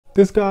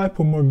This guy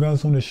put more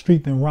guns on the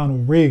street than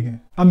Ronald Reagan.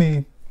 I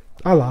mean,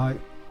 I lied.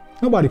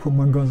 Nobody put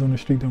more guns on the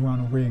street than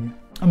Ronald Reagan.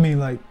 I mean,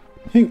 like,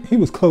 he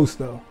was close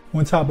though.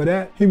 On top of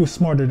that, he was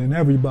smarter than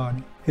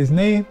everybody. His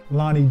name,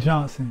 Lonnie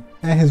Johnson.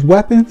 And his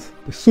weapons,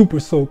 the Super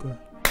Soaker.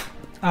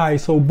 Alright,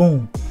 so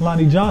boom.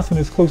 Lonnie Johnson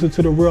is closer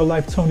to the real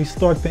life Tony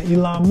Stark than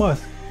Elon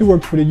Musk. He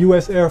worked for the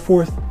US Air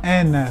Force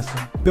and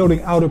NASA,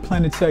 building outer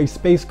planetary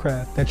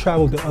spacecraft that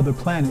traveled to other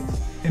planets.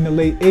 In the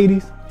late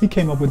 80s, he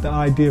came up with the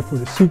idea for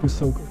the Super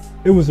Soaker.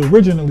 It was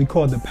originally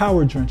called the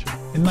Power Drencher.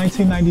 In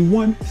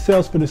 1991,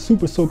 sales for the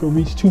Super Soaker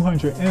reached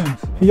 200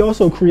 M's. He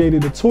also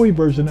created a toy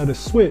version of the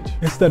Switch.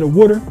 Instead of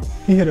water,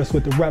 he hit us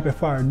with the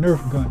rapid-fire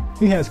Nerf gun.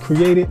 He has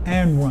created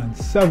and run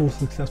several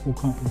successful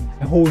companies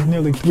and holds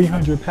nearly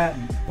 300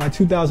 patents. By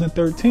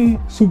 2013,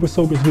 Super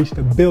Soakers reached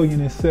 $1 billion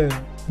in sales.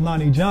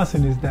 Lonnie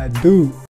Johnson is that dude.